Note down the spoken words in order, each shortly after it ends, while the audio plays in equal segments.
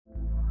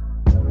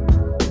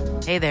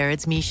Hey there,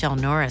 it's Michelle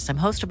Norris. I'm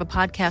host of a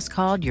podcast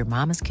called Your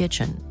Mama's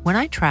Kitchen. When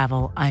I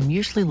travel, I'm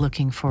usually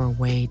looking for a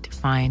way to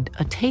find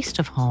a taste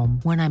of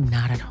home when I'm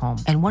not at home.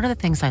 And one of the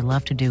things I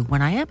love to do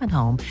when I am at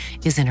home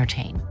is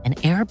entertain. And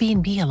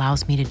Airbnb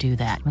allows me to do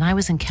that. When I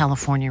was in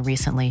California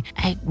recently,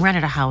 I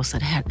rented a house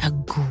that had a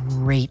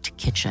great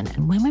kitchen.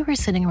 And when we were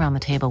sitting around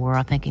the table, we were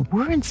all thinking,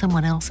 we're in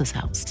someone else's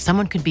house.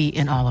 Someone could be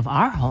in all of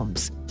our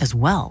homes as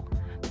well.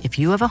 If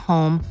you have a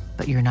home,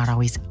 but you're not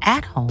always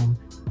at home,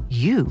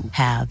 you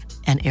have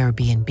an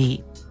Airbnb.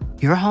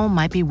 Your home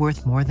might be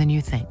worth more than you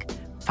think.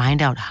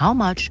 Find out how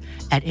much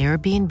at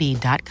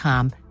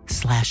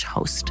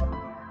airbnb.com/host.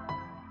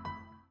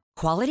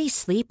 Quality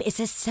sleep is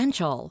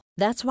essential.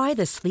 That's why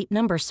the Sleep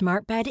Number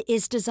Smart Bed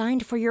is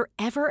designed for your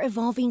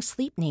ever-evolving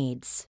sleep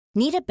needs.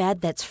 Need a bed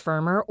that's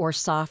firmer or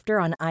softer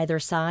on either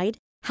side?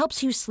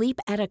 Helps you sleep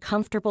at a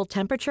comfortable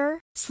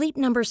temperature? Sleep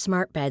Number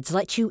Smart Beds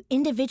let you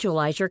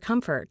individualize your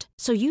comfort,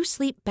 so you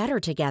sleep better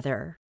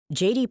together.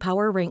 J.D.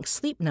 Power ranks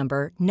Sleep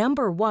Number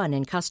number 1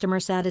 in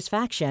customer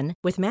satisfaction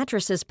with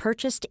mattresses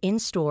purchased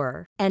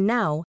in-store. And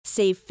now,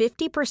 save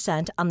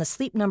 50% on the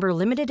Sleep Number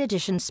Limited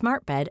Edition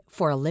Smart Bed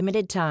for a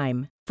limited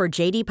time. For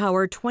J.D.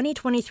 Power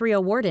 2023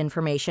 award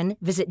information,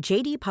 visit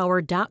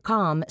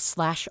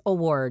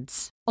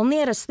jdpower.com/awards.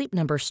 Only at a Sleep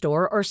Number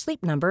store or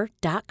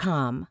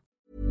sleepnumber.com.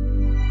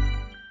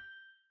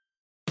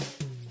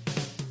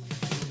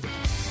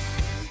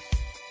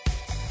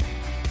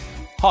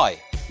 Hi,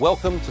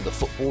 welcome to the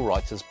Football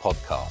Writers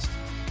Podcast.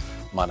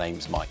 My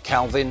name's Mike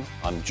Calvin.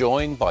 I'm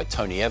joined by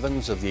Tony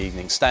Evans of the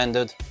Evening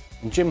Standard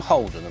and Jim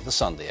Holden of the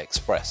Sunday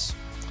Express.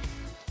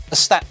 A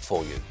stat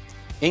for you.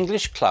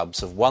 English clubs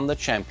have won the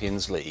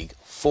Champions League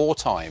 4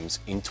 times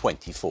in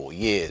 24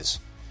 years.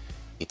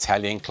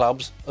 Italian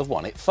clubs have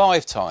won it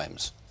 5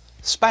 times.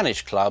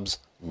 Spanish clubs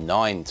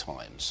 9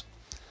 times.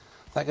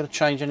 Is that going to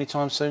change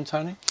anytime soon,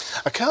 Tony?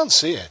 I can't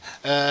see it.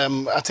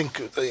 I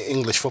think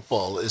English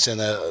football is in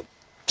a...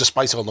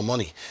 despite all the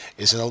money,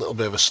 is in a little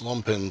bit of a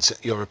slump in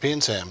European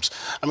terms.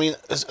 I mean,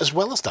 as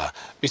well as that,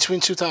 between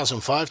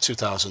 2005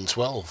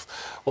 2012,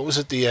 what was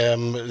it?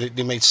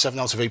 They made 7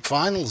 out of 8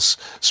 finals.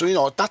 So, you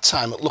know, at that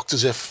time it looked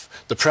as if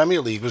the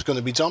Premier League was going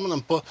to be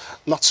dominant, but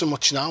not so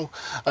much now.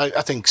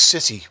 I think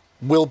City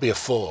will be a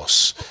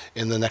force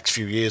in the next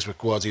few years with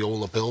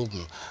Guardiola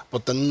building,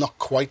 but they're not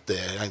quite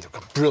there. They've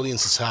got a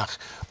brilliant attack,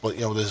 but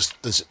you know there's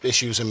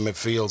issues in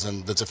midfield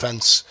and the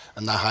defence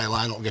and that high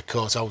line will get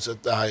caught out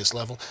at the highest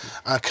level.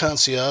 And I can't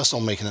see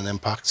Arsenal making an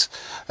impact.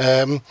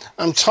 And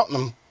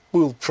Tottenham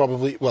will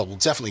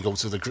definitely go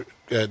to the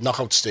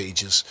knockout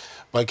stages.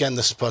 But again,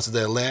 this is part of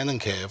their learning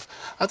curve.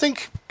 I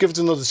think, give it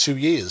another 2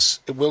 years,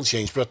 it will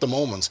change. But at the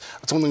moment,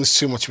 I don't think there's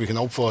too much we can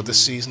hope for this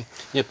season.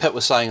 Yeah, Pep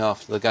was saying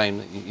after the game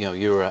that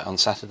you were on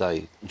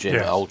Saturday, Jim,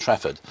 at Old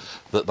Trafford,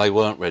 that they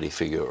weren't ready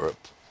for Europe.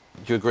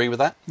 Do you agree with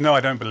that? No, I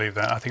don't believe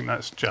that. I think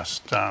that's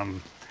just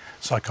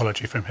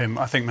psychology from him.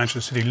 I think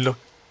Manchester City look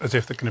as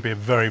if they're going to be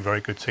a very, very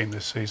good team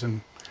this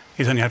season.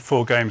 He's only had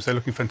 4 games. They're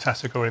looking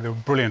fantastic already. They were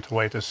brilliant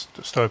away to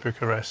Steaua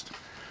Bucharest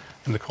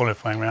in the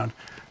qualifying round.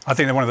 I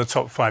think they're one of the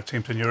top 5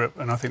 teams in Europe,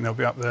 and I think they'll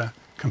be up there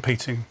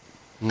competing.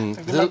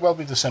 They might well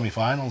be the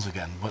semi-finals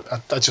again, but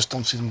I just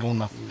don't see them going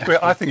that. Well,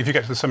 I think if you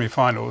get to the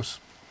semi-finals,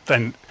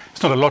 then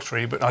it's not a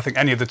lottery, but I think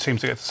any of the teams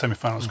that get to the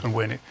semi-finals can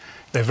win it.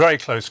 They're very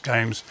close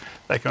games.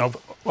 They can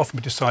often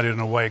be decided on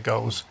away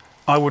goals.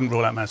 I wouldn't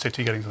rule out Man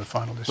City getting to the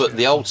final this year. But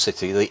the old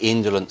City, the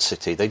indolent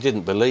City, they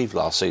didn't believe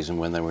last season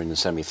when they were in the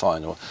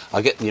semi-final.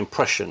 I get the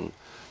impression,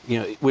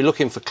 we're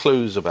looking for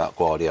clues about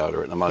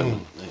Guardiola at the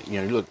moment.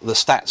 Look, the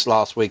stats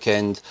last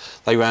weekend,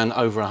 they ran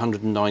over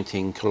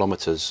 119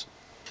 kilometres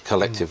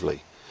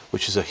collectively,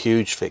 which is a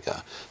huge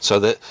figure. So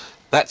that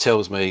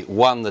tells me,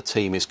 one, the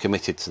team is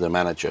committed to the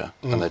manager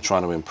and they're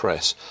trying to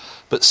impress.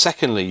 But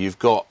secondly, you've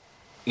got,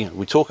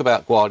 we talk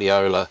about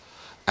Guardiola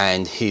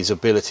and his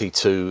ability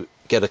to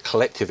get a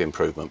collective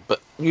improvement,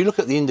 but you look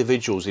at the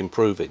individuals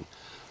improving.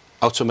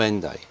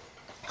 Otamendi,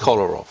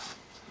 Kolarov,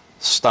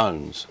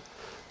 Stones,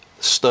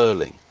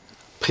 Sterling,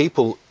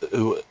 people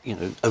who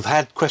have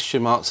had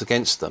question marks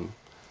against them,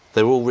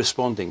 they're all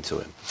responding to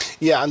him.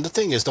 Yeah, and the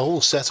thing is, the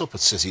whole setup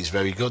at City is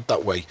very good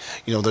that way.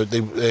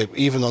 They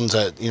even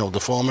under the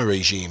former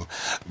regime,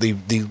 they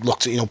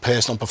looked at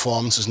personal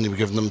performances and they were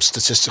giving them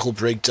statistical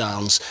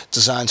breakdowns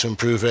designed to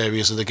improve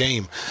areas of the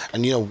game.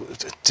 And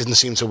it didn't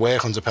seem to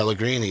work under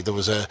Pellegrini. There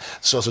was a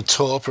sort of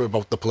torpor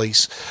about the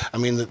place. I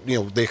mean,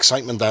 the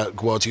excitement that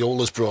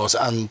Guardiola's brought,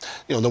 and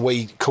the way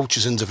he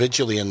coaches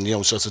individually and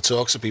sort of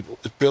talks to people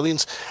is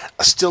brilliant.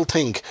 I still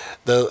think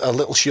they're a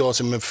little short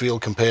in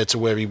midfield compared to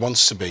where he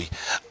wants to be.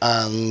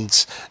 And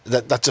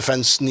that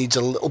defence needs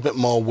a little bit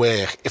more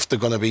work if they're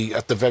going to be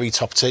at the very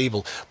top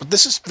table. But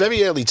this is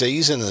very early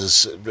days in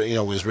his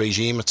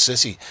regime at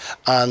City,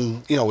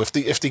 and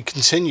if they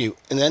continue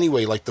in any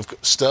way like they've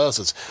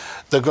started,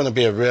 they're going to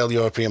be a real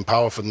European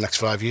power for the next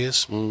 5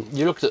 years.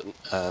 You looked at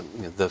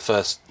the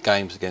first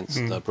games against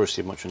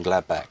Borussia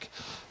Mönchengladbach.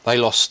 They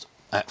lost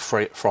at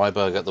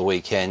Freiburg at the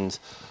weekend.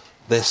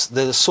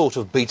 they're the sort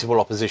of beatable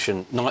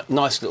opposition.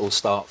 Nice little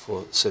start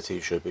for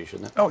City, should be,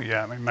 shouldn't it? Oh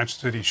yeah, I mean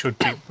Manchester City should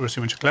beat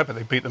Borussia Mönchengladbach.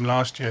 They beat them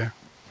last year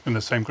in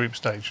the same group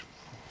stage.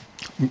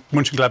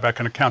 Mönchengladbach,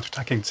 kind of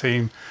counter-attacking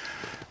team,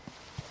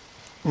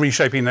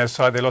 reshaping their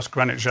side. They lost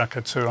Granit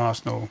Xhaka to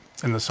Arsenal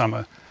in the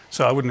summer,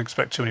 so I wouldn't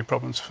expect too many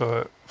problems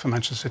for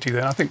Manchester City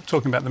there. I think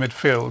talking about the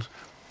midfield,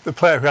 the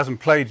player who hasn't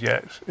played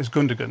yet is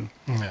Gundogan.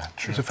 Yeah,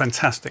 true. He's a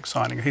fantastic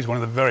signing. He's one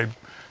of the very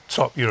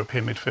top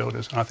European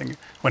midfielders, and I think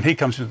when he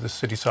comes into the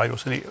City side, you'll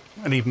see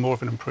an even more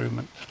of an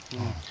improvement.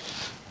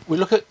 We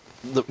look at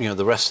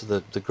the rest of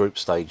the group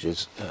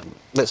stages.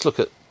 Let's look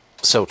at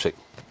Celtic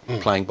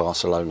playing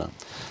Barcelona.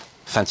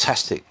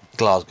 Fantastic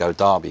Glasgow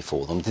derby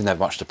for them. Didn't have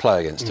much to play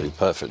against, to be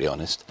perfectly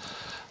honest.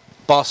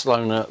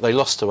 Barcelona, they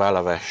lost to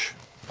Alaves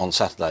on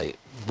Saturday,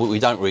 but we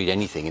don't read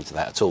anything into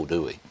that at all,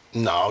 do we?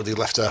 No, they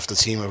left half the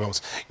team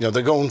about. They're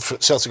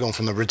Celtic going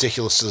from the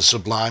ridiculous to the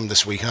sublime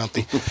this week, aren't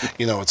they?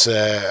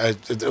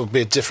 It'll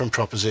be a different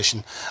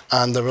proposition,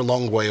 and they're a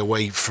long way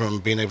away from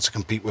being able to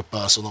compete with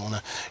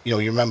Barcelona. You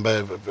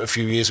remember a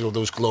few years ago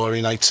those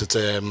glory nights at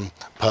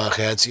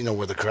Parkhead,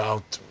 where the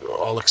crowd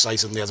all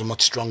excited and they had a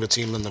much stronger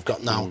team than they've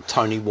got now.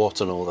 Tony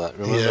Watt and all that.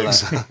 Remember that?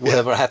 Exactly.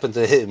 Whatever happened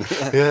to him?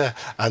 Yeah,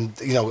 and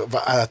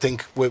but I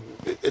think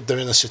they're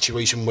in a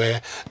situation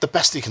where the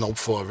best they can hope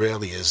for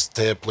really is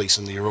their place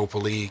in the Europa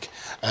League.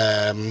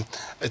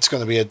 It's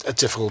going to be a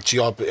difficult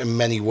job in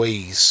many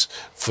ways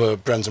for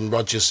Brendan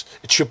Rodgers.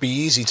 It should be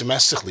easy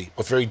domestically,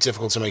 but very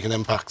difficult to make an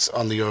impact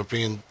on the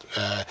European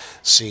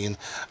scene.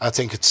 I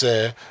think it's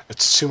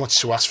too much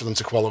to ask for them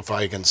to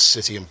qualify against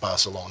City and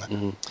Barcelona.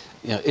 Mm-hmm.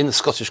 In the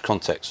Scottish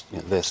context,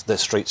 they're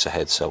streets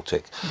ahead,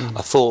 Celtic.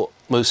 I thought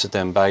Moussa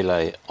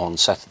Dembele on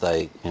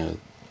Saturday,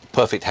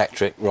 perfect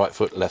hat-trick, right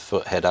foot, left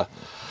foot header.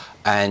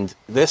 And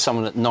there's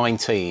someone at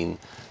 19,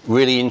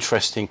 really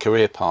interesting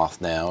career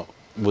path now,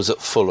 was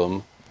at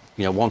Fulham,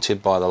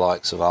 wanted by the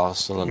likes of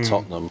Arsenal and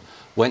Tottenham,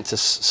 went to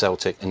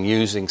Celtic and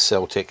using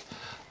Celtic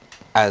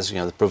as,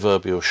 the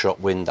proverbial shop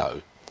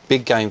window.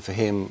 Big game for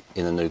him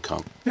in the Nou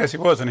Camp. Yes,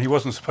 it was, and he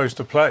wasn't supposed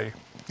to play.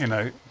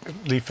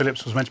 Lee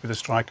Phillips was meant to be the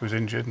striker who was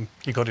injured, and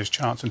he got his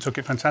chance and took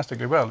it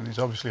fantastically well, and he's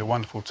obviously a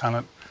wonderful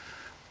talent,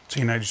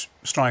 teenage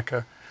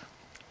striker.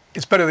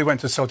 It's better they went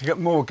to Celtic, get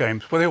more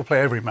games. Well, they all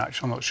play every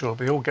match, I'm not sure,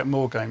 but they all get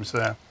more games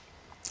there.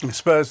 And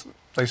Spurs,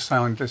 they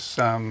signed this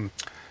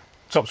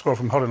top scorer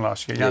from Holland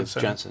last year,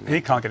 Janssen.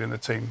 He can't get in the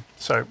team,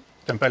 so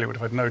Dembele would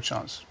have had no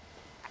chance.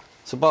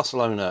 So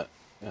Barcelona,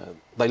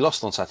 they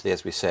lost on Saturday,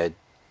 as we said.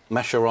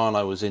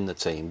 Mascherano was in the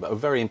team, but a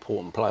very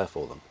important player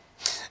for them.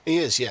 He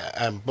is,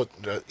 yeah, but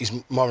he's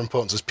more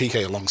important as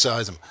Piqué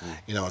alongside him.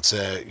 It's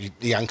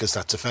he anchors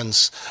that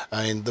defence.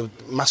 I mean, the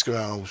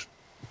Mascherano's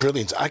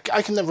brilliant. I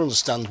can never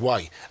understand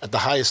why at the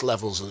highest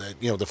levels of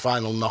the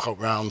final knockout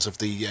rounds of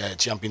the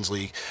Champions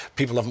League,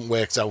 people haven't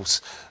worked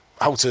out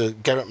how to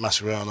get at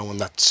Mascherano in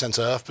that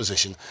centre-half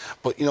position.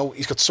 But,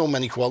 he's got so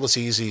many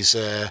qualities. He's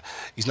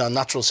not a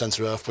natural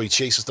centre-half, but he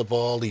chases the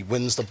ball, he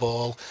wins the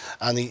ball,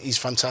 and he's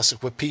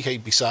fantastic. With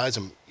Piqué beside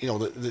him,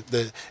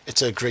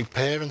 it's a great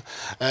pairing.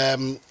 I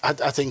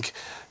think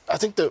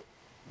that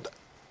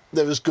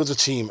they're as good a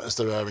team as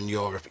there are in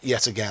Europe,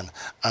 yet again.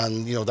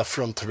 And, that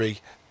front three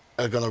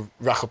are going to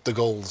rack up the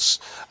goals.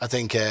 I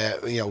think they're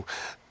going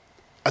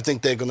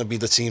to be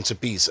the team to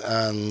beat.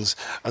 And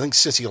I think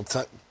City will...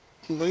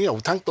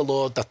 thank the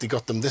Lord that they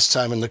got them this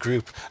time in the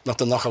group, not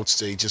the knockout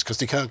stages, because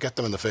they can't get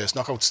them in the first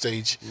knockout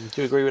stage.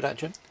 Do you agree with that,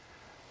 Jim?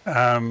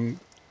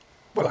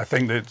 Well, I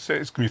think that it's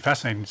going to be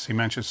fascinating to see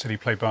Manchester City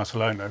play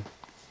Barcelona,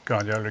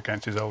 Guardiola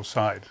against his old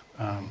side,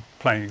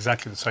 playing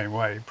exactly the same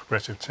way,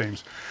 progressive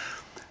teams.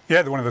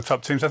 Yeah, they're one of the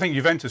top teams. I think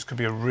Juventus could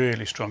be a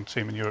really strong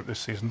team in Europe this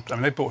season. I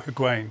mean, they bought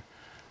Higuain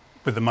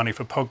with the money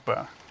for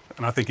Pogba,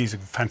 and I think he's a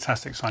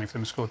fantastic signing for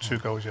them. He scored 2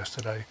 goals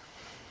yesterday.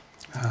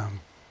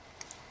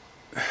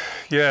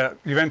 Yeah,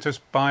 Juventus,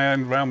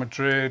 Bayern, Real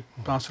Madrid,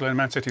 Barcelona,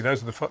 Man City,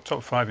 those are the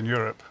top 5 in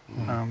Europe.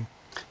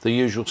 The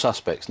usual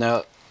suspects.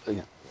 Now,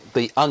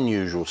 the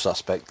unusual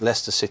suspect,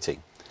 Leicester City.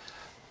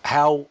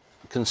 How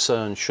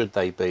concerned should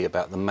they be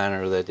about the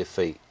manner of their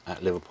defeat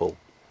at Liverpool?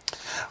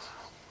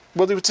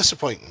 Well, they were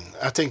disappointing.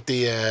 I think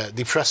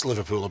they pressed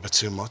Liverpool a bit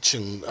too much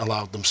and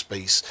allowed them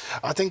space.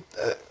 I think...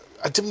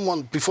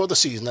 before the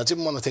season, I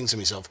didn't want to think to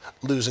myself,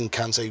 losing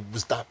Kante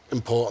was that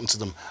important to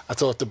them. I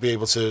thought they'd be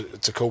able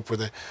to cope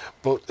with it.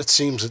 But it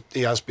seems that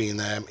he has been.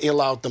 He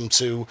allowed them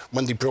to,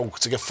 when they broke,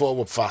 to get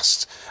forward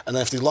fast. And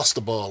then if they lost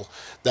the ball,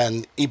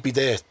 then he'd be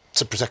there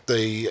to protect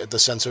the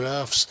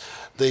centre-halves.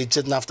 They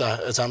didn't have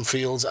that at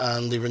Anfield,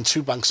 and they were in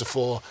 2 banks of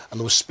 4, and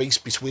there was space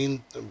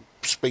between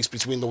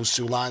those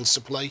 2 lines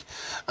to play,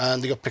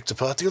 and they got picked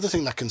apart. The other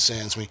thing that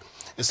concerns me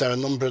is there are a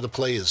number of the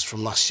players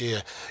from last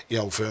year,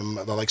 from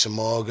the likes of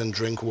Morgan,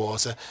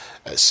 Drinkwater,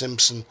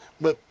 Simpson,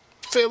 but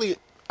fairly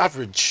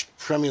average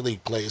Premier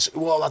League players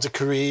who all had a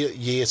career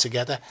year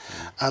together,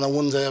 and I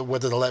wonder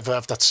whether they'll ever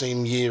have that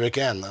same year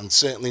again, and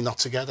certainly not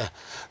together.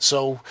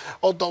 So,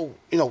 although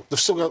they've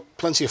still got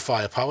plenty of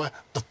firepower,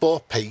 they've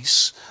bought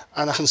pace,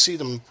 and I can see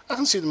them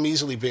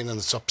easily being in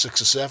the top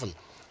 6 or 7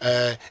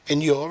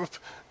 in Europe.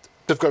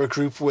 they've got a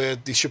group where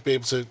they should be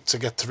able to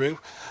get through.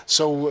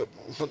 So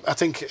I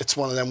think it's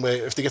one of them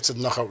where if they get to the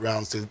knockout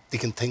rounds, they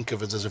can think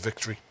of it as a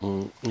victory.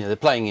 They're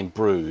playing in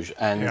Bruges,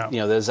 and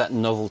there's that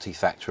novelty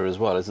factor as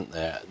well, isn't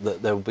there?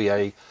 That there will be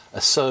a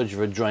surge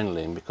of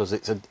adrenaline because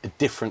it's a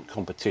different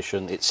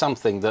competition. It's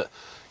something that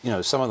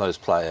some of those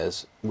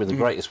players with the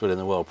greatest will in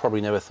the world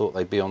probably never thought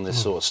they'd be on this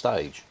sort of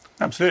stage.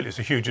 Absolutely, it's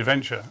a huge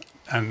adventure,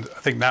 and I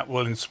think that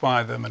will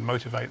inspire them and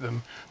motivate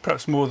them,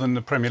 perhaps more than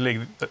the Premier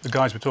League, the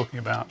guys we're talking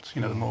about,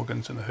 the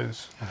Morgans and the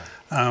Who's.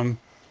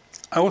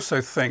 I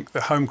also think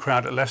the home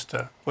crowd at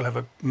Leicester will have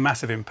a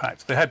massive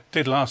impact. They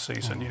did last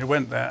season.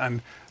 Went there,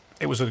 and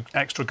it was an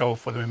extra goal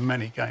for them in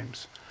many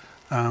games.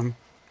 I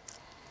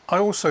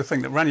also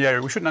think that Ranieri,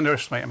 we shouldn't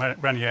underestimate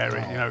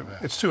Ranieri.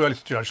 It's too early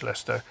to judge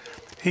Leicester.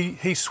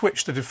 He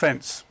switched the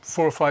defence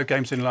 4 or 5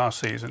 games in last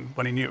season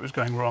when he knew it was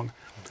going wrong.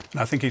 And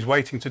I think he's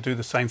waiting to do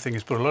the same thing.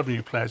 He's put a lot of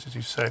new players, as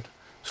you said,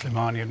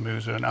 Slimani and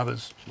Musa and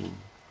others.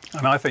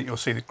 And I think you'll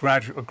see a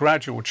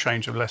gradual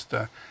change of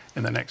Leicester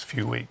in the next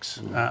few weeks.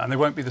 And they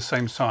won't be the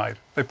same side.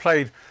 They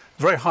played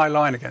a very high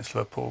line against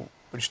Liverpool,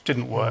 which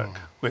didn't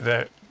work with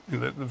the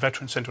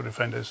veteran central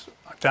defenders.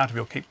 I doubt if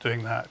he'll keep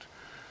doing that.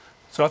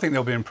 So I think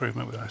there'll be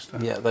improvement with Leicester.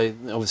 Yeah, they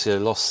obviously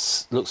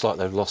lost. Looks like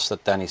they've lost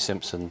Danny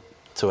Simpson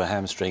to a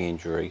hamstring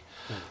injury.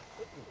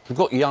 We've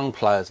got young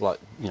players like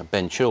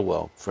Ben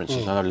Chilwell, for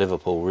instance. I know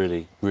Liverpool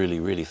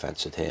really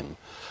fancied him.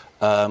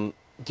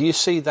 Do you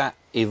see that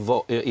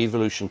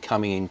evolution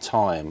coming in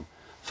time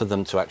for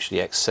them to actually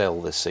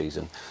excel this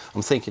season?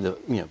 I'm thinking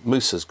that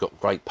Musa's got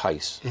great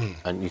pace,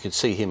 and you could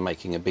see him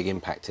making a big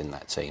impact in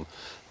that team.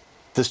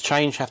 Does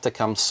change have to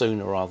come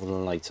sooner rather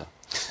than later?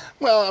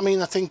 Well, I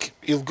mean, I think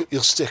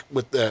he'll stick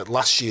with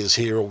last year's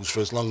heroes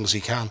for as long as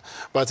he can,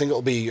 but I think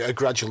it'll be a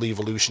gradual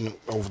evolution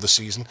over the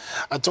season.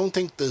 I don't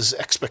think there's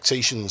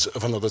expectations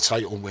of another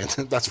title win,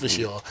 that's for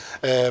sure.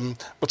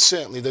 But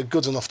certainly they're a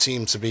good enough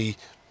team to be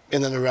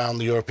in and around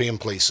the European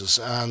places.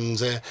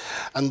 And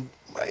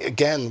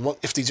again,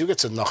 if they do get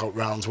to the knockout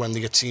rounds, when they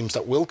get teams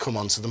that will come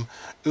onto them,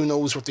 who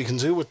knows what they can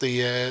do with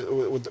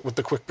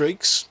the quick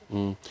breaks.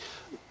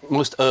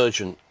 Most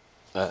urgent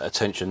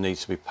attention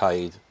needs to be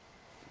paid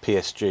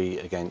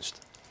PSG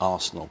against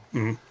Arsenal.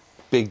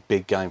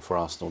 Big game for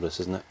Arsenal, this,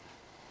 isn't it?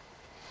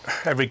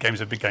 Every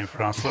game's a big game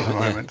for Arsenal at the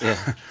moment.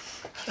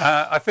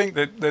 I think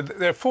that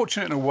they're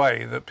fortunate in a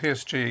way that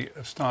PSG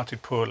have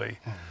started poorly.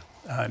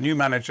 New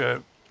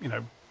manager,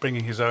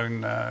 bringing his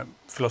own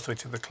philosophy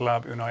to the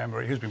club, Unai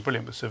Emery, who's been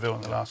brilliant with Seville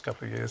in the last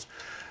couple of years.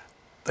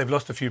 They've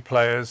lost a few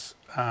players.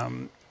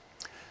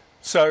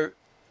 So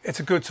it's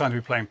a good time to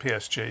be playing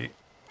PSG.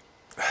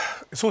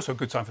 It's also a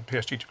good time for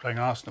PSG to be playing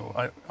Arsenal.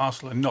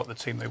 Arsenal are not the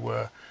team they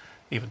were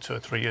even 2 or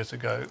 3 years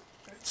ago.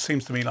 It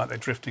seems to me like they're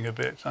drifting a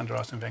bit under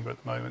Arsene Wenger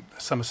at the moment.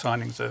 Summer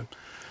signings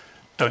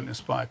don't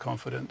inspire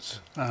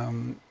confidence.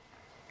 I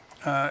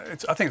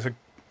think it's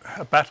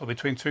a battle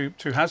between two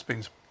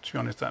has-beens, to be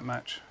honest, that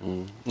match.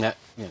 Yeah.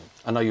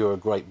 I know you're a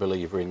great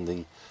believer in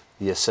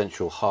the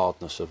essential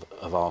hardness of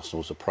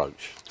Arsenal's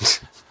approach.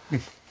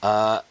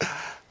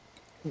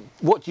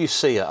 What do you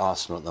see at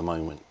Arsenal at the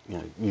moment?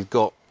 You've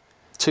got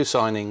 2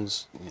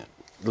 signings,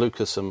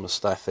 Lucas and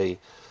Mustafi.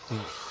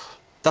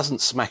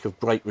 Doesn't smack of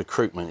great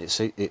recruitment.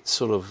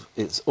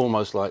 It's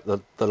almost like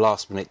the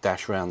last minute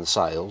dash round the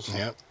sales.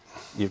 Yep.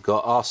 You've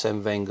got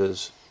Arsene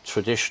Wenger's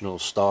traditional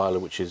style,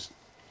 which is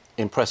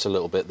impress a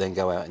little bit, then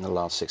go out in the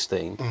last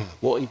 16.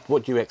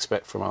 What do you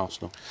expect from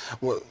Arsenal?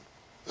 Well,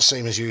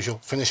 same as usual.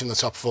 Finish in the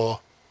top 4,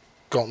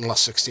 go out in the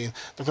last 16.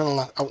 They've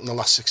gone out in the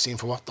last 16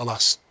 for what? The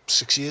last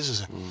 6 years,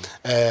 is it?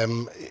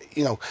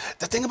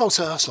 The thing about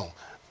Arsenal,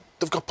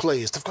 they've got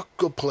players. They've got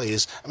good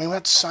players. I mean, we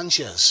had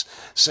Sanchez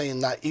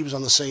saying that he was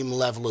on the same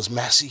level as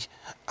Messi.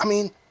 I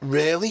mean,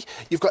 really?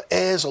 You've got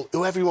Ozil,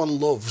 who everyone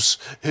loves,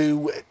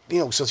 who,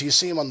 so you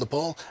see him on the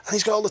ball, and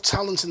he's got all the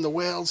talent in the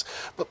world,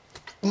 but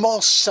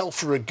more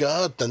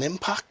self-regard than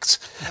impact.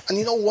 And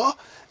you know what?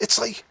 It's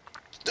like,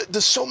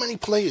 there's so many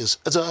players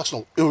at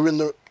Arsenal who are in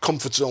their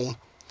comfort zone.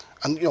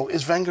 And,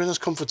 is Wenger in his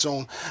comfort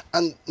zone?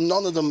 And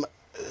none of them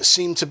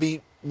seem to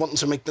be wanting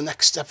to make the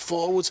next step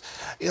forward.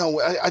 It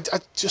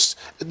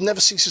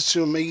never ceases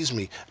to amaze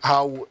me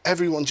how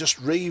everyone just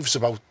raves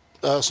about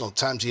Arsenal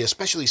times a year,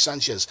 especially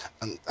Sanchez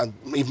and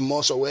even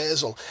more so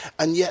Ozil,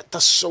 and yet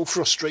that's so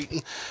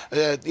frustrating.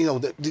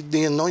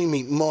 They annoy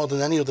me more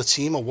than any other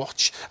team I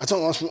watch. I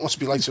don't know what it must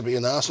be like to be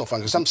an Arsenal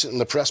fan, because I'm sitting in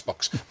the press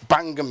box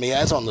banging my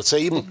head on the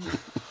table.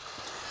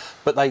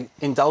 But they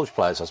indulge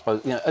players, I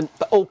suppose.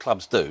 But all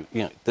clubs do.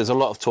 There's a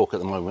lot of talk at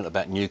the moment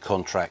about new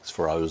contracts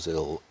for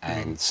Ozil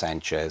and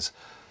Sanchez.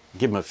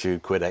 Give them a few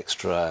quid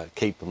extra,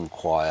 keep them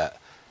quiet.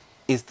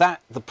 Is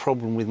that the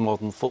problem with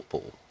modern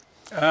football?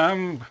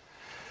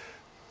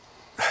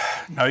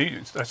 No,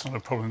 that's not a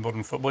problem in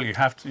modern football. You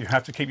have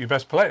to keep your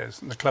best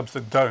players, and the clubs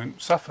that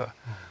don't suffer.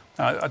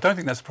 I don't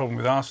think that's a problem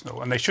with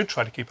Arsenal, and they should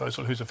try to keep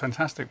Ozil, who's a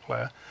fantastic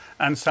player,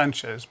 and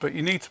Sanchez. But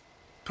you need to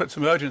put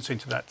some urgency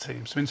into that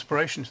team, some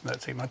inspiration into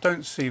that team. I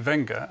don't see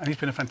Wenger, and he's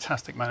been a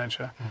fantastic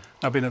manager.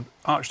 I've been an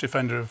arch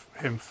defender of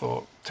him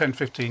for 10,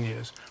 15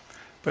 years.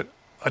 But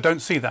I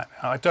don't see that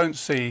now. I don't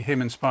see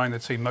him inspiring the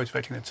team,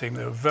 motivating the team.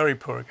 They were very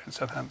poor against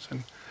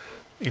Southampton,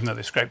 even though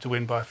they scraped a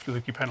win by a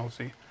fluky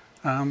penalty.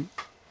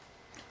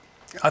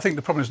 I think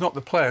the problem is not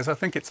the players. I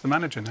think it's the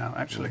manager now,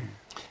 actually.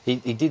 He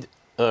did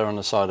err on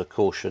the side of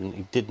caution.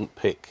 He didn't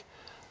pick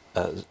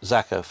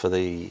Xhaka for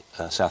the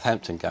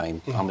Southampton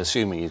game. I'm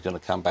assuming he's going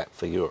to come back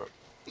for Europe.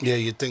 Yeah,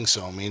 you'd think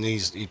so. I mean,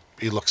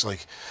 he looks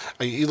like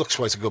he looks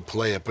quite a good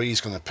player, but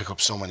he's going to pick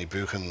up so many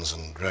bookings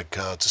and red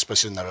cards,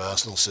 especially in their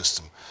Arsenal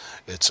system.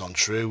 It's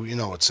untrue, you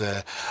know. It's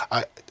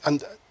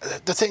and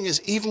the thing is,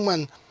 even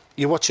when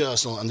you watch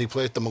Arsenal and they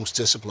play at the most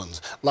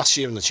disciplined, last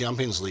year in the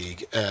Champions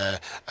League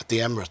at the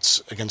Emirates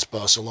against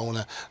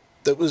Barcelona,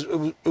 it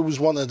was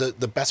one of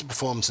the better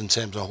performances in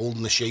terms of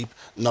holding the shape,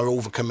 not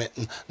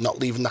overcommitting, not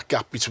leaving that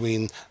gap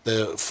between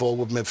the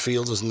forward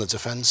midfielders and the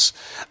defence,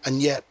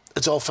 and yet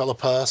it all fell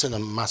apart in a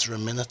matter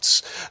of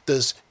minutes.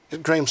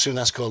 Graham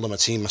Souness called them a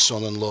team of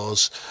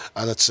son-in-laws,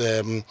 and it's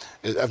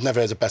I've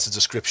never heard a better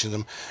description of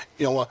them.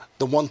 You know what?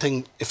 The one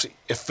thing, if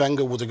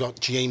Wenger would have got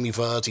Jamie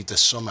Vardy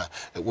this summer,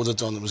 it would have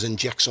done it was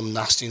inject some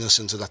nastiness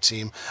into that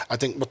team. I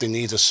think what they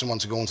need is someone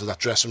to go into that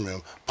dressing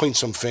room, point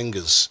some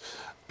fingers,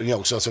 you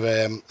know, sort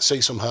of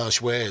say some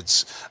harsh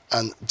words,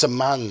 and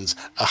demand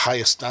a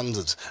higher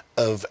standard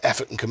of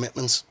effort and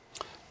commitment.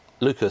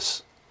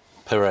 Lucas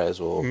Perez,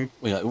 or you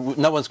know,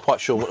 no one's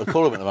quite sure what to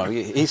call him at the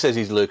moment. He says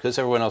he's Lucas.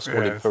 Everyone else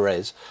called him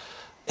Perez.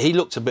 He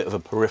looked a bit of a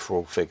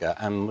peripheral figure,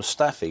 and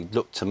Mustafi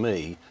looked to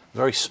me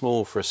very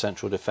small for a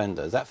central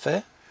defender. Is that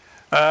fair?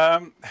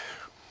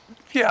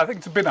 Yeah, I think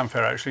it's a bit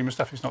unfair actually.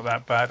 Mustafi's not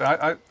that bad.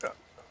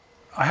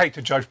 I hate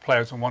to judge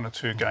players on one or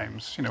two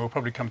games. You know, we'll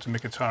probably come to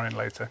Mkhitaryan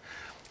later.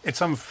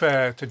 It's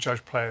unfair to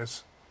judge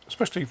players,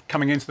 especially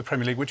coming into the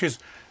Premier League, which is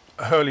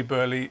a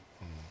hurly-burly,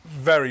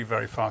 very,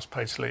 very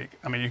fast-paced league.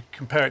 I mean, you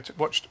compare it to...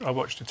 I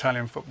watched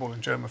Italian football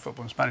and German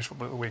football and Spanish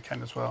football at the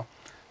weekend as well.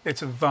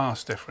 It's a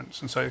vast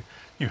difference, and so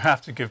you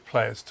have to give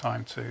players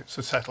time to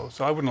settle.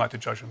 So I wouldn't like to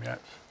judge them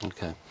yet.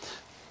 Okay.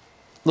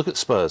 Look at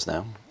Spurs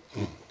now.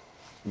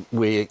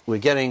 We're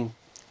getting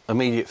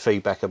immediate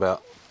feedback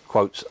about,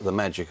 quote, the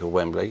magic of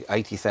Wembley.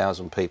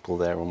 80,000 people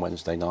there on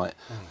Wednesday night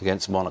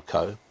against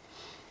Monaco.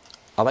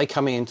 Are they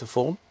coming into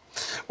form?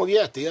 Well,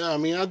 yeah, they are. I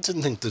mean, I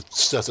didn't think they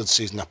started the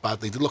season that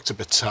badly. They looked a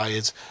bit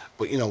tired,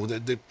 but, you know,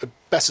 they're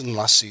better than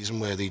last season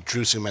where they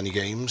drew too many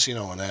games, you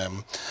know,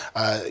 and,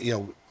 you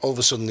know, all of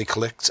a sudden they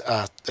clicked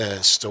at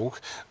Stoke.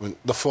 I mean,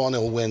 the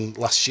 4-0 win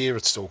last year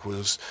at Stoke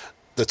was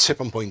the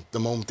tipping point, the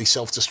moment they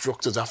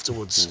self-destructed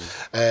afterwards.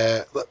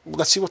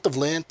 Let's see what they've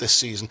learned this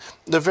season.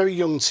 They're a very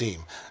young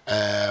team,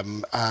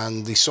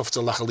 and they suffered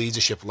a lack of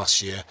leadership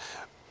last year.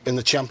 In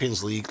the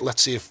Champions League,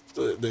 let's see if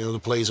the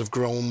players have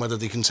grown, whether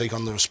they can take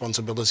on the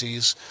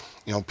responsibilities.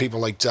 You know, people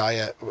like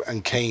Dyer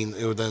and Kane,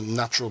 who are the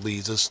natural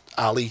leaders.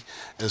 Ali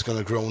is going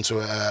to grow into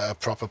a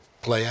proper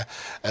player.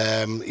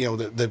 You know,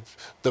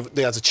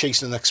 they had a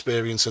chasing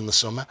experience in the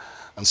summer,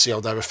 and see how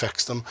that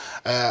affects them.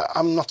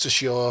 I'm not so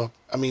sure.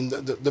 I mean,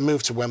 the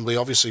move to Wembley,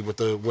 obviously, with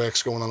the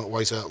works going on at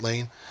White Hart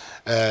Lane,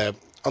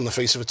 on the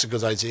face of it's a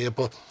good idea,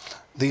 but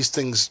these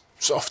things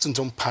often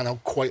don't pan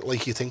out quite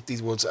like you think they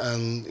would,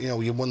 and you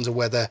know, you wonder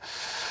whether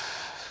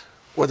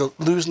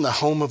losing the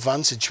home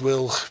advantage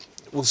will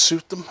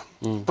suit them.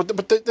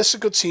 But this is a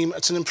good team.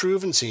 It's an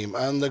improving team,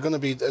 and they're going to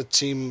be a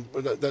team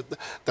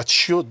that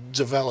should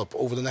develop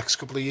over the next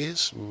couple of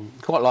years.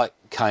 Quite like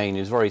Kane,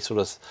 who's very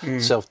sort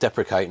of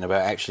self-deprecating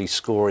about actually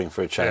scoring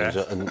for a change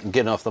and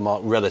getting off the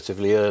mark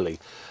relatively early.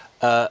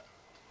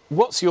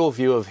 What's your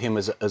view of him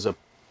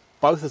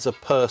both as a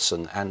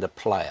person and a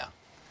player?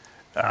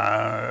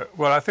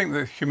 Well, I think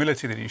the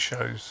humility that he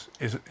shows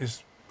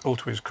is all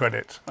to his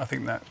credit. I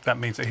think that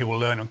means that he will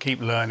learn and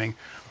keep learning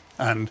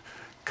and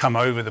come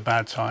over the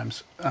bad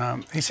times.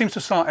 He seems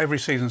to start every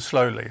season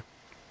slowly.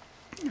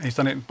 He's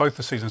done it both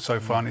the seasons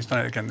so far, and he's done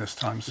it again this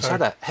time. He's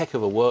had a heck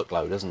of a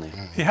workload, hasn't he?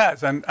 He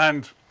has,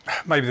 and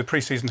maybe the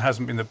pre-season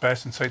hasn't been the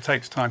best, and so it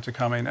takes time to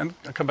come in. And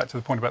I come back to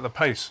the point about the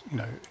pace. You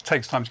know, it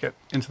takes time to get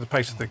into the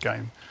pace of the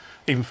game,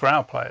 even for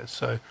our players.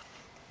 So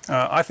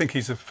I think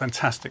he's a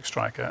fantastic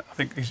striker. I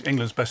think he's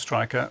England's best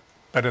striker,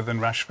 better than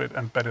Rashford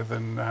and better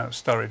than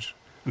Sturridge,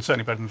 and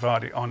certainly better than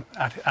Vardy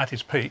at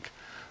his peak.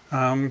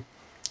 It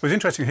was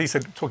interesting, he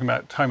said, talking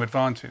about home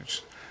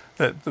advantage,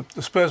 that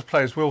the Spurs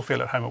players will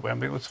feel at home at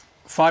Wembley.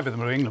 5 of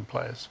them are England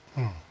players.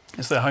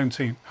 It's their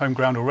home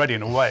ground already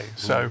in a way.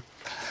 So,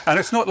 and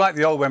it's not like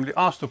the old Wembley.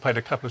 Arsenal played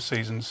a couple of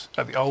seasons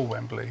at the old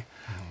Wembley,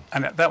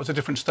 and that was a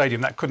different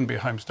stadium. That couldn't be a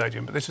home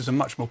stadium, but this is a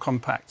much more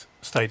compact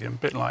stadium, a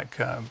bit like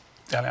the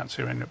Allianz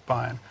here in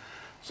Bayern.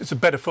 So it's a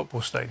better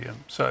football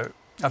stadium. So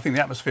I think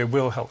the atmosphere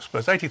will help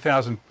Spurs.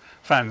 80,000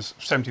 fans,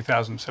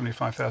 70,000,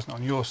 75,000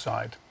 on your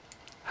side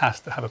has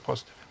to have a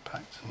positive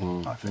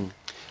impact, I think.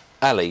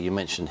 Ali, you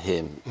mentioned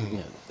him. You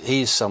know,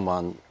 he's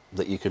someone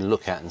that you can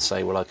look at and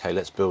say, well, OK,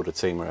 let's build a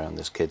team around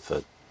this kid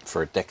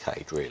for a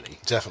decade, really.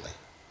 Definitely.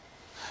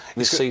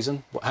 This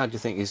season, how do you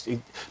think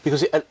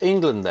because at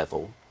England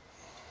level,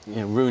 you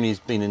know, Rooney's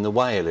been in the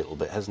way a little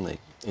bit, hasn't he?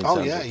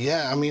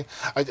 Yeah. I mean,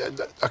 I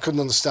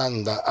couldn't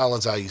understand that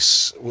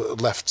Allardyce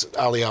left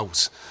Ali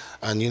out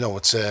and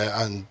it's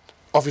and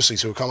obviously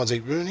to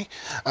accommodate Rooney.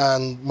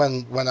 And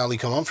when Ali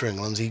come on for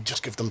England, he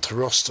just give them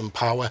thrust and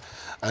power,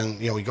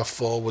 and he got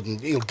forward and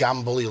he'll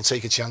gamble, he'll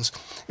take a chance.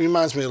 He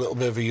reminds me a little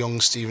bit of a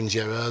young Steven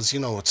Gerrard.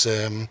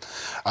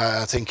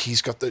 I think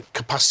he's got the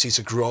capacity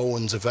to grow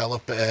and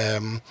develop.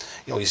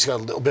 He's got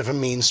a little bit of a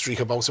mean streak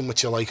about him,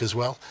 which I like as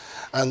well.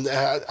 And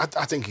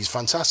I think he's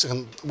fantastic.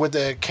 And with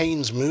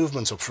Kane's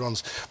movement up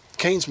front,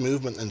 Kane's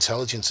movement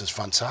intelligence is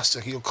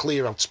fantastic. He'll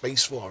clear out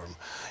space for him.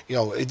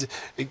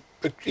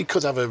 He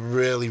could have a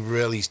really,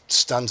 really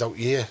standout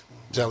year,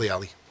 Dele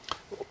Alli.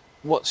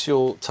 What's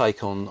your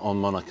take on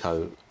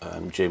Monaco,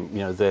 Jim?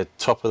 They're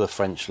top of the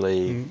French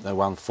league. They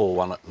won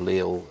 4-1 at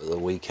Lille at the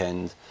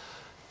weekend.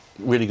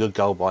 Really good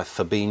goal by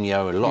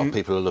Fabinho. A lot of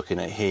people are looking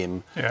at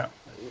him. Yeah.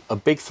 A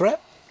big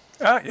threat?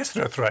 Yes,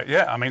 they're a threat,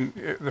 yeah. I mean,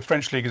 the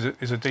French league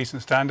is a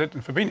decent standard,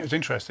 and Fabinho's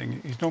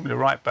interesting. He's normally a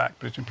right back,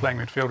 but he's been playing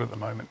midfield at the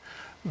moment.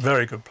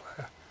 Very good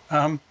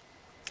player.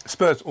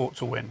 Spurs ought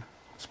to win.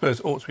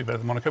 Spurs ought to be better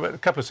than Monaco, but a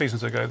couple of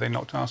seasons ago they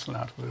knocked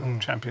Arsenal out of the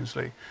Champions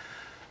League.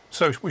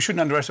 So we shouldn't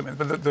underestimate it.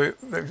 But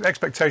the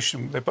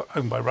expectation, they're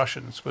owned by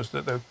Russians, was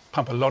that they'd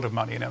pump a lot of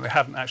money in, and they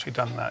haven't actually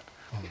done that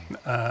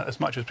as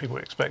much as people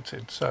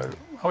expected. So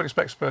I would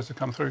expect Spurs to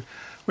come through.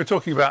 We're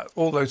talking about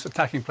all those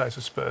attacking players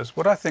of Spurs.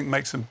 What I think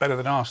makes them better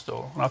than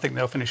Arsenal, and I think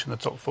they'll finish in the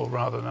top 4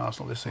 rather than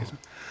Arsenal this season,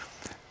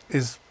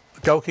 is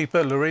the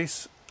goalkeeper,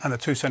 Lloris, and the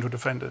 2 central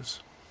defenders,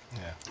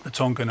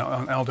 Vertonghen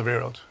and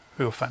Alderweireld,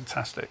 who are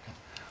fantastic.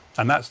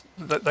 And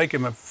they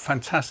give them a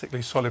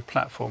fantastically solid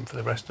platform for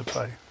the rest to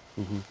play.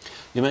 Mm-hmm.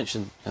 You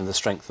mentioned the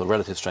strength, the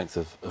relative strength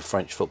of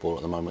French football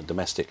at the moment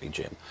domestically,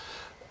 Jim.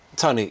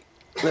 Tony,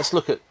 let's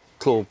look at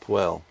Claude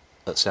Puel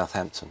at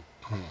Southampton.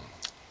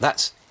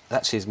 That's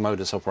his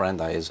modus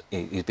operandi.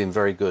 He's been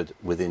very good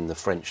within the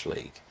French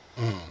league.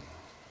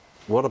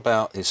 What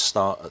about his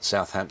start at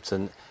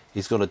Southampton?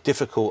 He's got a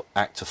difficult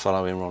act to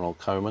follow in Ronald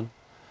Koeman.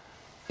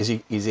 Is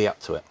he up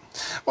to it?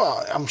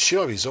 Well, I'm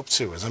sure he's up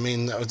to it. I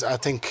mean, I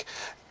think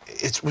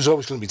it was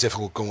always going to be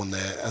difficult going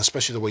there, and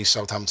especially the way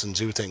Southampton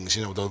do things.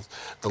 They'll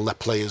let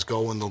players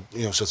go, and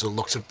they'll sort of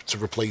look to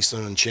replace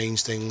them and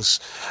change things.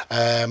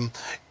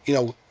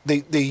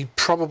 They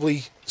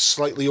probably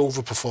slightly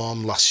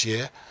overperformed last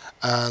year,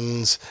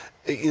 and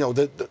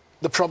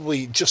they're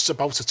probably just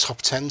about a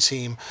top 10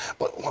 team.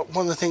 But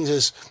one of the things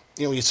is,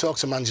 you talk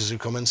to managers who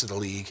come into the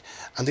league,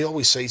 and they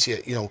always say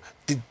to you,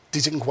 they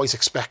didn't quite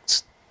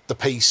expect the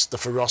pace, the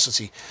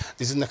ferocity.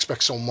 They didn't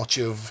expect so much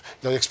of,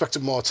 they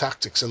expected more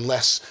tactics and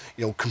less,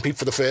 compete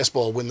for the first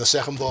ball, win the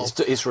second ball.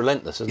 It's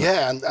relentless, isn't it?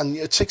 Yeah, and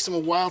it takes them a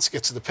while to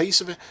get to the pace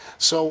of it.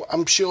 So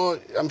I'm sure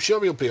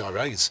he'll be all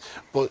right.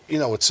 But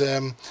it's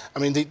I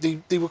mean they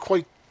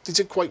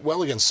did quite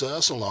well against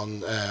Arsenal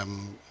on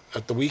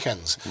at the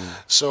weekends.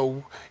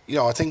 So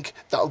I think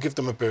that'll give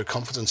them a bit of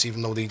confidence,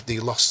 even though they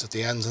lost at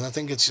the end. And I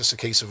think it's just a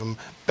case of them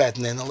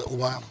bedding in a little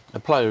while. A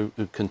player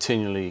who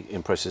continually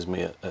impresses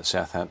me at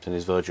Southampton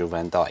is Virgil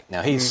van Dijk.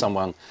 Now he's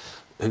someone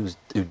who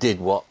did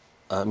what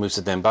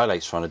Moussa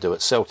Dembele's trying to do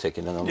at Celtic,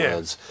 in other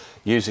words,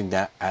 using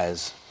that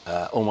as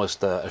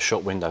almost a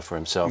shop window for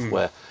himself,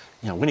 where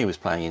when he was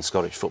playing in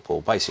Scottish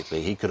football,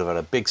 basically he could have had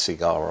a big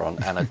cigar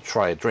on and a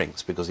tray of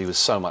drinks because he was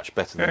so much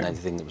better than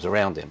anything that was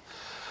around him.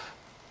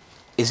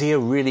 Is he a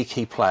really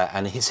key player,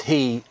 and is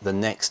he the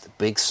next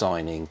big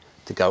signing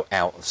to go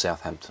out of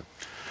Southampton?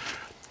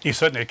 He's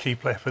certainly a key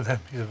player for them.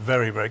 He's a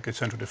very, very good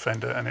central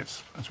defender, and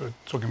it's, as we're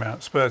talking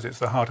about Spurs, it's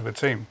the heart of a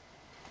team.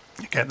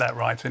 You get that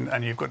right,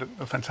 and you've got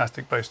a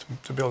fantastic base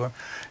to build on.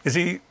 Is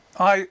he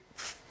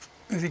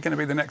going to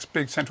be the next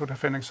big central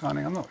defending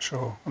signing? I'm not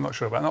sure. I'm not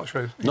sure about. I'm not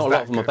sure. Not a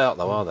lot of them about,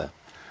 though, are there?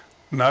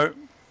 No,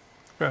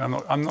 but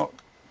I'm not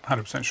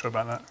 100% sure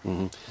about that.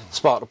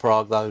 Sparta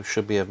Prague, though,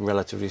 should be a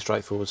relatively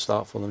straightforward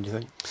start for them. Do you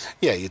think?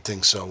 Yeah, you'd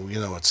think so.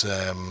 It's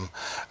I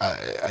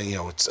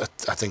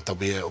think it'll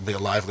be a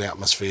lively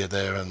atmosphere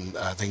there, and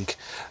I think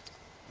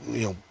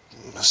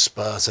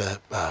Sparta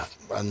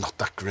are not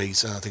that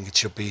great, and I think it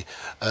should be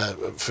a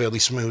fairly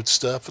smooth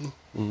start for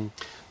them.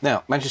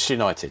 Now, Manchester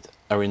United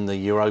are in the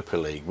Europa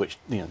League, which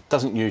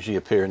doesn't usually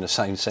appear in the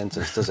same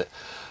sentence, does it?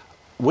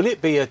 Will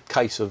it be a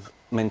case of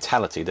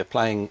mentality? They're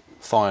playing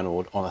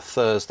Feyenoord on a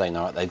Thursday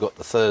night. They've got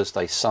the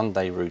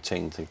Thursday-Sunday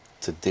routine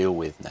to deal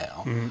with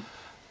now.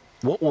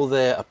 What will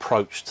their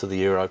approach to the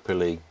Europa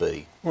League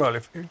be? Well,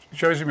 if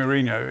Jose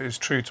Mourinho is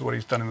true to what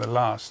he's done in the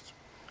last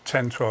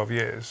 10, 12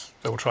 years,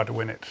 they will try to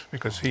win it,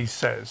 because he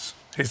says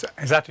his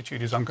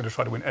attitude is, I'm going to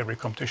try to win every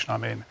competition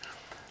I'm in,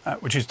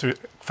 which is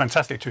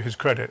fantastic to his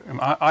credit.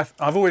 I've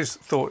always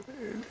thought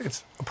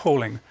it's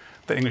appalling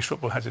that English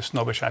football has a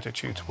snobbish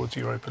attitude towards the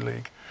Europa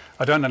League.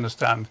 I don't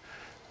understand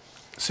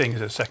seeing it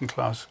as a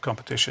second-class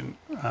competition.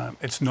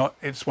 It's not.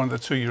 It's one of the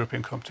 2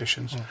 European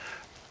competitions.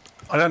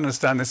 I don't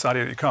understand this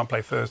idea that you can't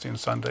play Thursday and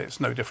Sunday. It's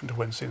no different to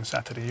Wednesday and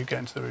Saturday. You get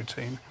into the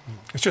routine.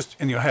 It's just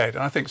in your head.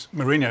 And I think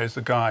Mourinho is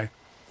the guy,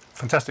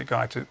 fantastic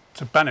guy, to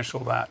banish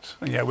all that.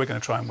 And we're going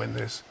to try and win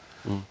this.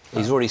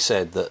 He's already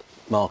said that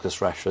Marcus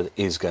Rashford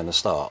is going to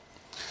start.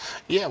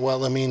 Yeah,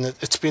 well, I mean,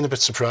 it's been a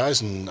bit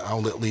surprising how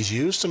little he's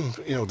used him,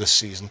 this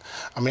season.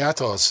 I mean, I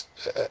thought,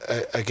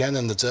 again,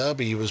 in the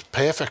derby, he was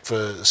perfect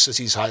for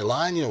City's high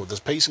line, there's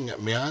pacing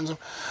getting behind him.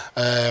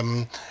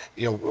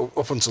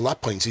 Up until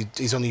that point,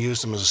 he's only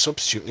used him as a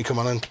substitute, and he come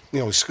on and,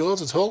 he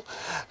scored at Hull.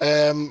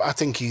 I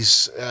think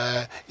he's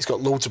got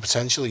loads of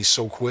potential. He's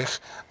so quick,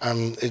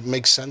 and it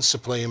makes sense to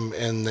play him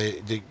in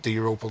the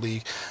Europa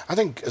League. I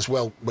think, as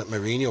well, with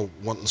Mourinho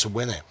wanting to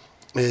win it,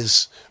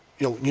 is...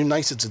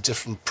 United's a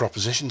different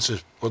proposition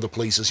to other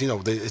places.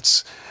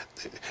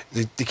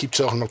 They keep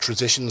talking about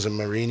traditions and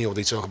Mourinho.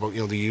 They talk about,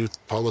 the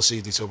youth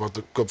policy. They talk about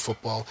the good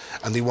football,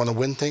 and they want to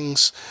win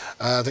things.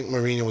 I think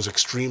Mourinho was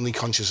extremely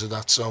conscious of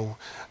that. So,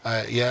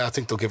 I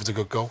think they'll give it a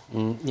good go.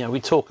 We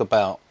talk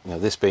about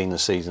this being the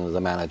season of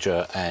the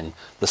manager, and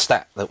the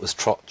stat that was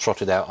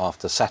trotted out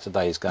after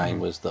Saturday's game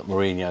was that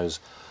Mourinho's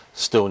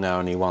still now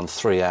only won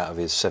 3 out of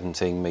his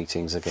 17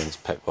 meetings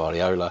against Pep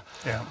Guardiola.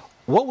 Yeah.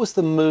 What was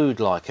the mood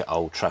like at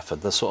Old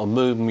Trafford, the sort of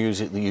mood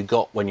music that you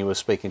got when you were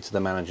speaking to the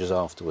managers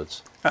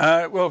afterwards?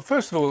 Well,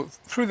 first of all,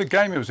 through the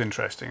game it was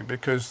interesting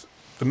because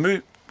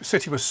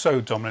City was so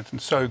dominant and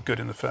so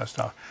good in the first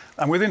half.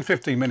 And within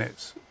 15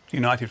 minutes,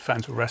 United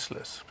fans were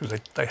restless because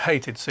they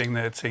hated seeing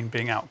their team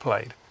being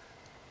outplayed,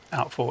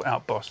 outfought,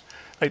 outbossed.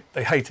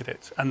 They hated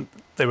it, and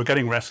they were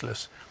getting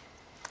restless.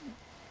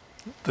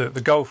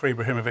 The goal for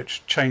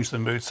Ibrahimovic changed the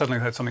mood. Suddenly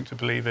they had something to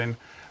believe in.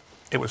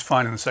 It was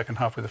fine in the second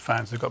half with the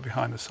fans. They got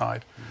behind the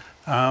side.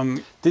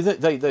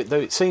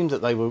 It seemed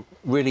that they were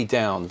really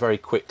down very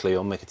quickly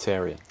on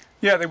Mkhitaryan.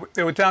 Yeah,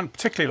 they were down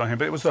particularly on him,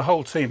 but it was the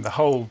whole team.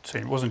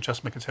 It wasn't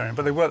just Mkhitaryan.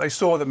 But they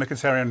saw that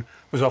Mkhitaryan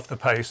was off the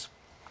pace,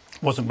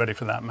 wasn't ready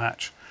for that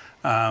match.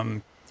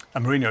 And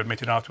Mourinho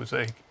admitted afterwards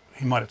that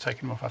he might have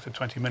taken him off after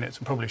 20 minutes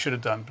and probably should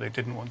have done, but he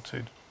didn't want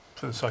to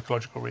for the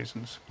psychological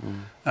reasons.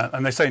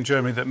 And they say in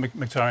Germany that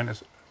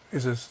Mkhitaryan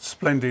is a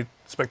splendid,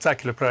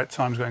 spectacular player at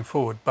times going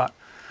forward, but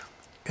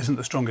isn't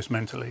the strongest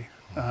mentally,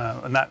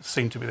 and that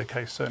seemed to be the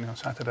case certainly on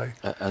Saturday.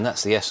 And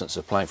that's the essence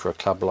of playing for a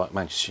club like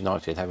Manchester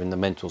United, having the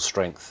mental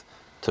strength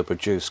to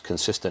produce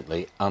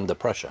consistently under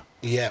pressure.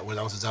 Yeah,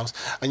 without a doubt.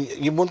 And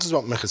you wondered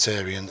about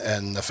Mkhitaryan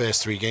in the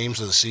first 3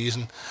 games of the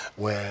season,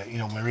 where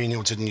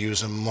Mourinho didn't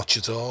use him much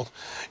at all.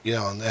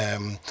 And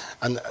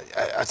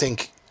I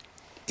think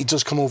he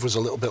does come over as a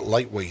little bit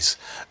lightweight.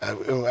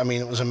 I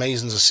mean, it was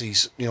amazing to see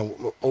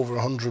over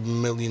 £100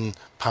 million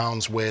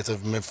worth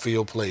of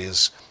midfield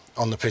players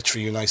on the pitch for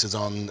United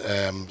on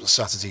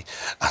Saturday,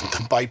 and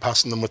then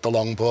bypassing them with the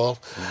long ball.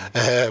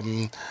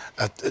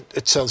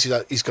 It tells you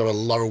that he's got a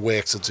lot of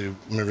work to do,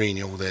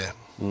 Mourinho, there.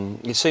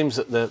 It seems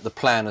that the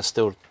plan is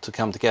still to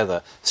come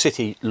together.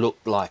 City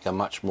looked like a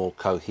much more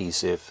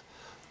cohesive,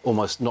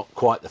 almost not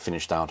quite the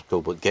finished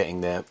article, but getting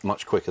there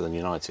much quicker than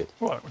United.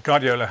 Well,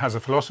 Guardiola has a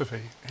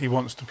philosophy. He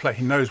wants to play.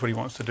 He knows what he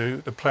wants to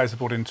do. The players are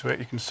bought into it.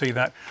 You can see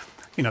that.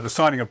 The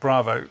signing of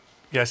Bravo,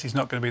 yes, he's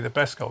not going to be the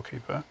best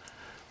goalkeeper,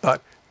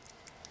 but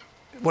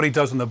what he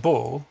does on the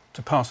ball,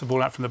 to pass the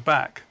ball out from the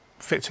back,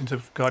 fits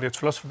into Guardiola's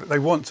philosophy. They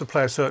want to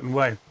play a certain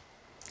way.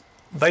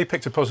 They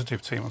picked a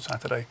positive team on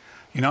Saturday.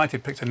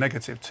 United picked a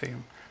negative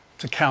team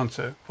to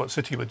counter what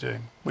City were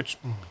doing, which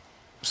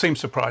seems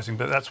surprising,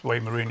 but that's the way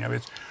Mourinho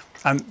is.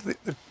 And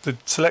the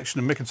selection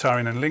of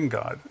Mkhitaryan and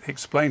Lingard, he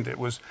explained it,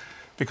 was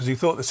because he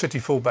thought the City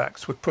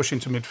fullbacks would push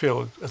into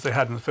midfield as they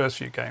had in the first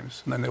few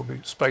games, and then there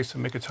would be space for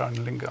Mkhitaryan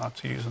and Lingard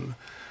to use on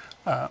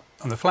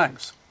the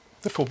flanks.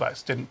 The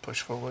fullbacks didn't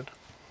push forward.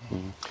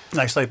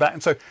 They stayed back,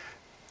 and so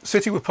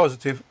City were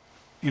positive,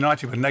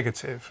 United were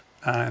negative,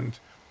 and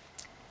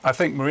I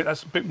think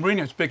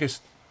Mourinho's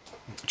biggest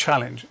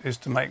challenge is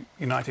to make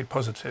United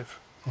positive.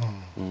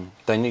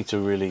 They need to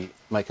really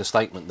make a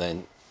statement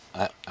then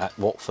at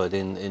Watford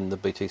in the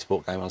BT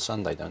Sport game on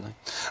Sunday, don't they?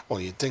 Well,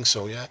 you'd think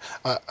so, yeah.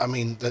 I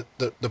mean,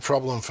 the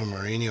problem for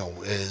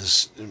Mourinho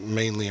is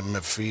mainly in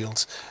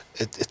midfield.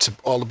 It's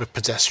all a bit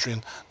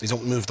pedestrian. They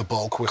don't move the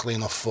ball quickly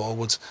enough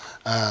forward,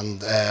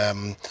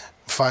 and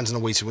finding a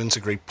way to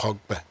integrate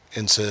Pogba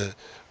into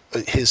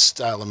his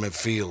style of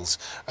midfield,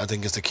 I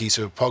think, is the key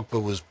to it.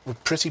 Pogba was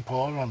pretty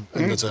poor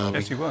in the derby.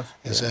 Yes, he was.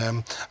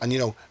 And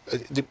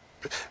they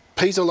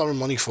paid a lot of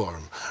money for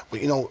him, but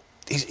he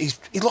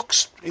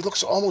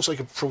looks almost like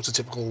a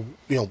prototypical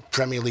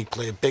Premier League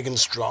player, big and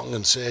strong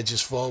and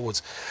surges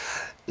forwards.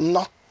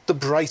 Not the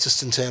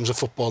brightest in terms of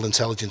football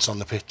intelligence on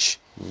the pitch.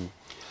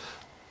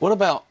 What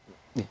about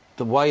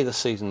the way the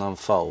season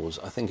unfolds?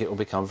 I think it will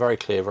become very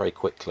clear very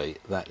quickly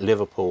that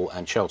Liverpool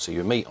and Chelsea,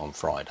 who meet on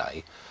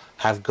Friday,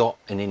 have got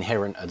an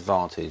inherent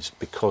advantage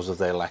because of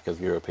their lack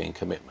of European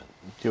commitment.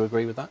 Do you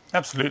agree with that?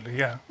 Absolutely,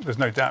 yeah. There's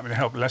no doubt. I mean, it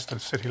helped Leicester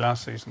City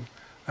last season.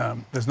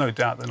 There's no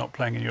doubt they're not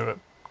playing in Europe.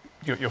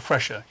 You're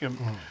fresher. You've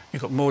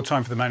got more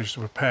time for the manager to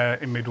prepare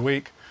in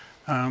midweek.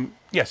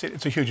 Yes,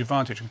 it's a huge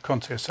advantage, and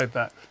Conte has said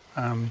that.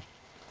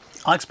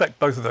 I expect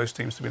both of those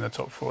teams to be in the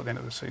top 4 at the end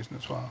of the season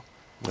as well.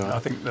 Right. I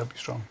think they'll be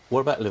strong. What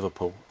about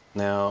Liverpool?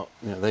 Now,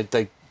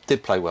 they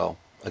did play well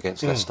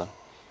against Leicester.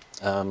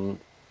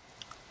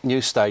 New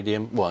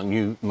stadium,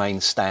 new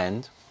main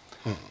stand.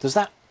 Does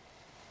that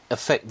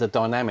affect the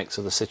dynamics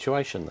of the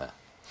situation there?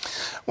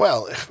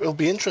 Well, it'll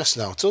be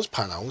interesting now. It does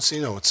pan out,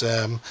 it's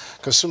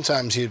because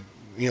sometimes you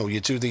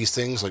do these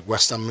things like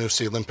West Ham moves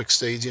to the Olympic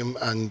Stadium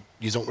and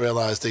you don't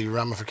realise the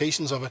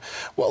ramifications of it.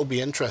 What'll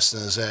be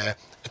interesting is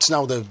it's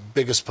now the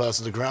biggest part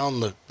of the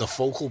ground, the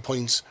focal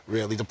point,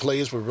 really. The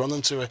players were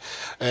running to it.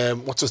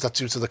 What does that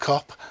do to the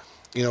Kop?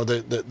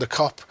 The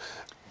Kop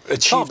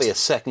achieved... You can't be a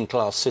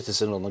second-class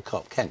citizen on the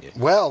Kop, can you?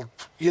 Well,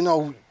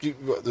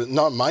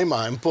 not in my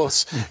mind,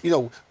 but,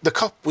 the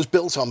Kop was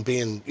built on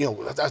being,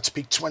 at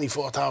peak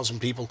 24,000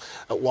 people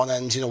at one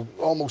end,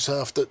 almost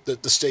half the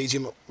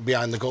stadium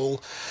behind the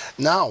goal.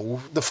 Now,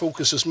 the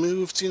focus has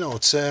moved,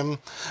 it's,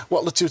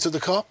 what'll it do to the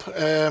Kop?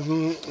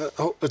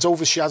 It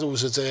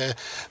overshadows it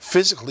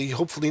physically,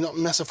 hopefully not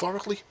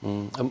metaphorically.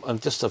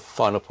 And just a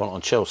final point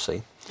on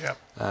Chelsea. Yeah.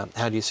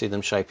 How do you see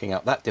them shaping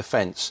up? That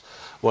defence,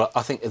 well,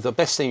 I think the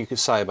best thing you could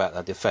say about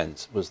that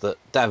defence was that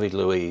David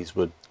Luiz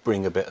would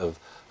bring a bit of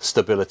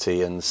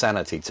stability and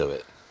sanity to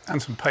it.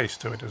 And some pace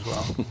to it as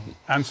well.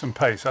 And some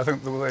pace. I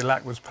think what they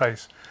lacked was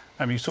pace.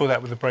 You saw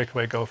that with the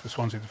breakaway goal for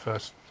Swansea,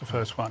 the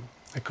first one.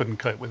 They couldn't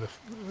cope with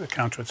the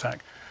counter-attack.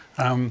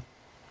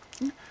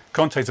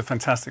 Conte's a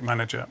fantastic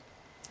manager.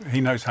 He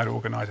knows how to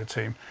organise a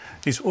team.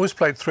 He's always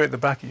played three at the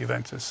back at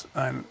Juventus,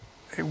 and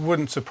it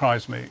wouldn't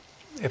surprise me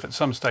if at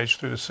some stage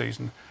through the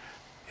season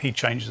he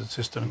changes the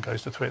system and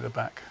goes to three at the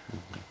back.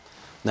 Mm-hmm.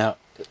 Now,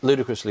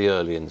 ludicrously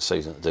early in the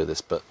season to do this,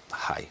 but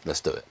hey,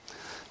 let's do it.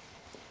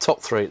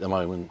 Top three at the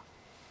moment: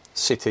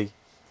 City,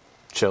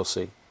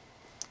 Chelsea,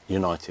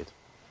 United.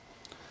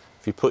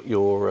 If you put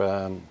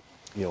your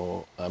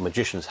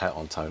magician's hat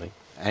on, Tony,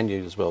 and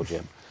you as well,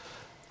 Jim,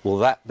 will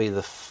that be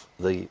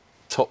the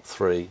top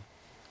three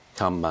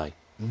come May?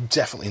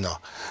 Definitely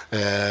not.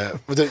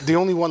 The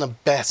only one I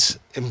bet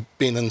in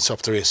being in the top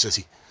three is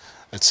City.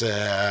 It's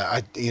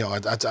I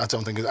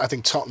don't think. I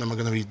think Tottenham are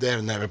going to be there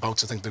and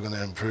thereabouts. I think they're going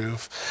to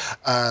improve,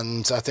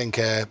 and I think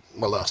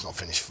Arsenal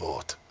finished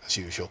fourth as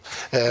usual.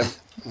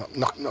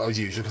 Not as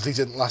usual because they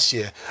didn't last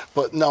year.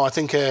 But no, I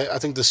think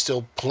there's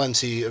still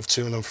plenty of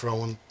to and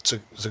fro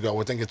to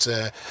go. I think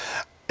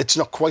it's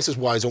not quite as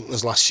wide open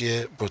as last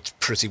year, but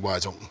pretty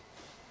wide open.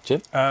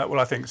 Jim? Well,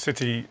 I think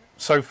City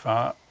so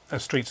far are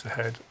streets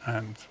ahead,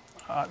 and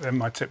they're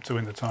my tip to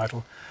win the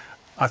title.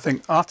 I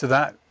think after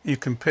that you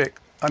can pick.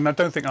 And I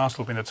don't think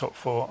Arsenal will be in the top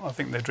four. I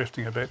think they're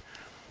drifting a bit.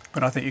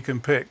 But I think you can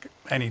pick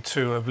any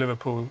two of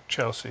Liverpool,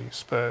 Chelsea,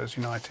 Spurs,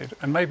 United,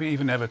 and maybe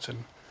even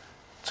Everton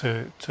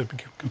to be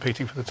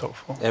competing for the top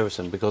four.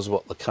 Everton, because of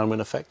what, the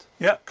Koeman effect?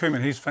 Yeah,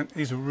 Koeman,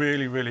 he's a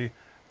really, really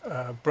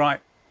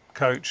bright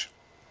coach.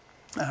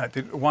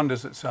 Did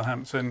wonders at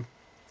Southampton.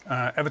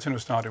 Everton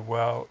have started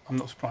well. I'm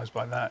not surprised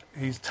by that.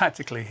 He's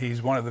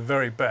one of the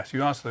very best.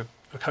 You ask the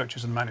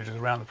coaches and managers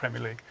around the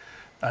Premier League,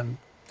 and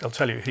they'll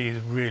tell you he's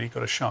really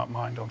got a sharp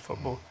mind on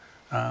football.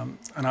 And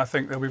I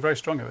think they'll be very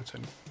strong,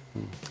 Everton.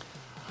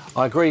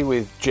 I agree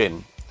with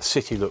Jim.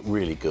 City look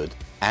really good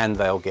and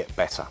they'll get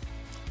better.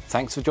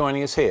 Thanks for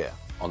joining us here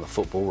on the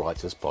Football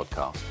Writers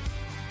Podcast.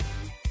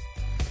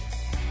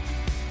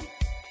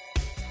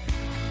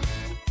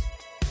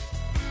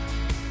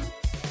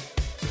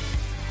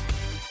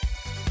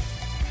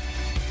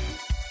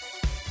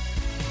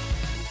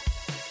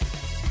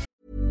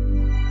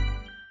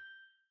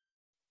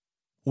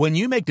 When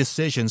you make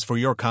decisions for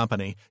your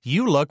company,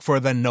 you look for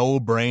the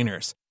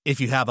no-brainers.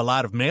 If you have a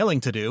lot of mailing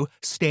to do,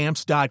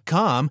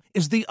 Stamps.com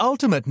is the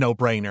ultimate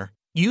no-brainer.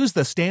 Use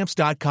the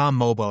Stamps.com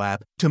mobile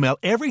app to mail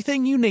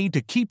everything you need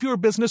to keep your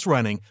business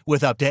running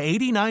with up to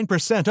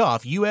 89%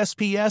 off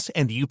USPS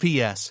and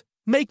UPS.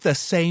 Make the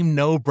same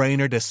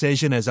no-brainer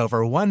decision as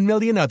over 1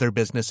 million other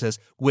businesses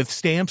with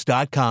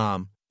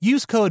Stamps.com.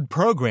 Use code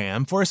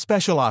PROGRAM for a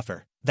special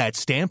offer. That's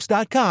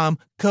Stamps.com,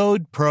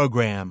 code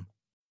PROGRAM.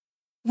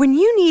 When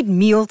you need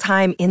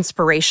mealtime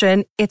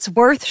inspiration, it's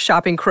worth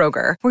shopping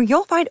Kroger, where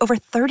you'll find over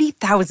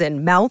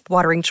 30,000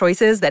 mouth-watering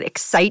choices that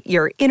excite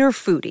your inner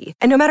foodie.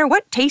 And no matter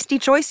what tasty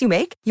choice you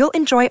make, you'll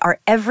enjoy our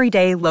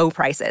everyday low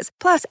prices,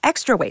 plus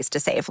extra ways to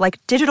save,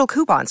 like digital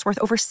coupons worth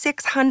over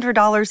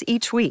 $600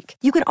 each week.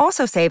 You can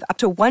also save up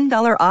to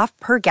 $1 off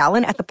per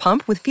gallon at the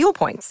pump with fuel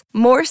points.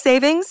 More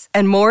savings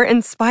and more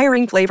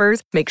inspiring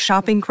flavors make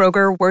shopping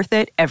Kroger worth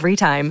it every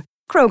time.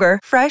 Kroger,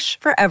 fresh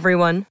for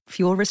everyone.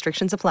 Fuel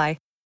restrictions apply.